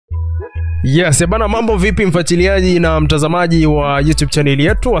Yes, bana, mambo vipi mfuatiliaji na mtazamaji wa YouTube channel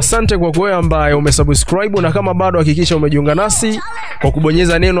yetu? Asante kwa wewe ambaye umesubscribe, na kama bado hakikisha umejiunga nasi kwa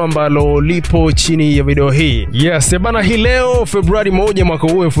kubonyeza neno ambalo lipo chini ya video hii. Yes, bana, hii leo Februari 1 mwaka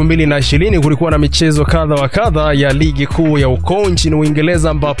huu 2020 kulikuwa na michezo kadha wa kadha ya ligi kuu ya uko nchini Uingereza,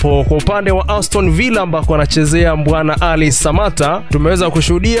 ambapo kwa upande wa Aston Villa ambako anachezea bwana Ali SAMATTA, tumeweza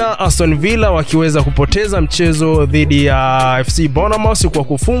kushuhudia Aston Villa wakiweza kupoteza mchezo dhidi ya FC Bournemouth kwa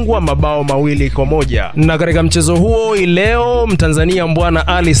kufungwa mabao 2-1. Na katika mchezo huo leo Mtanzania bwana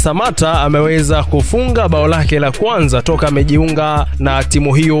Ali SAMATTA ameweza kufunga bao lake la kwanza toka amejiunga na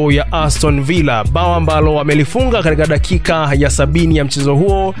timu hiyo ya Aston Villa, bao ambalo amelifunga katika dakika ya 70 ya mchezo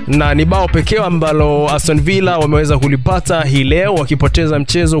huo, na ni bao pekee ambalo Aston Villa wameweza kulipata hii leo wakipoteza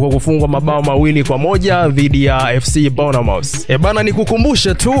mchezo kwa kufungwa mabao 2-1 dhidi ya FC Bournemouth. Bana,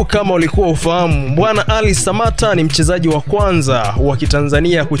 nikukumbushe tu kama ulikuwa ufahamu, bwana Ali SAMATTA ni mchezaji wa kwanza wa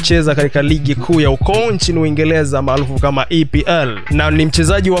Kitanzania kucheza katika ligi kuu ya uko nchini Uingereza maarufu kama EPL, na ni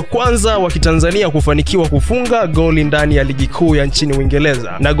mchezaji wa kwanza wa Kitanzania kufanikiwa kufunga goli ndani ya ligi kuu ya nchini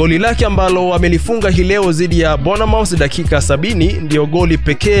Uingereza, na goli lake ambalo amelifunga hii leo dhidi ya Bournemouth dakika 70 ndio goli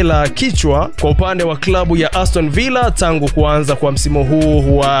pekee la kichwa kwa upande wa klabu ya Aston Villa tangu kuanza kwa msimu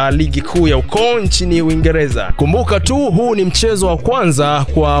huu wa ligi kuu ya uko nchini Uingereza. Kumbuka tu, huu ni mchezo wa kwanza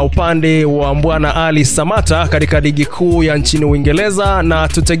kwa upande wa bwana Ali SAMATTA katika ligi kuu ya nchini Uingereza, na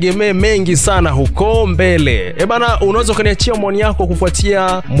tutegemee mengi sana huko mbele. Bana, unaweza kuniachia maoni yako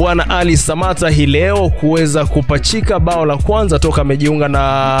kufuatia bwana Ali SAMATTA hii leo kuweza kupachika bao la kwanza toka amejiunga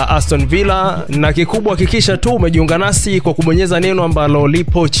na Aston Villa, na kikubwa hakikisha tu umejiunga nasi kwa kubonyeza neno ambalo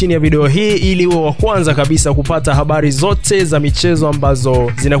lipo chini ya video hii ili uwe wa kwanza kabisa kupata habari zote za michezo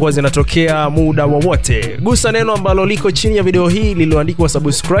ambazo zinakuwa zinatokea muda wowote. Gusa neno ambalo liko chini ya video hii lililoandikwa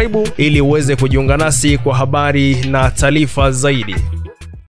subscribe ili uweze kujiunga nasi kwa habari na taarifa zaidi.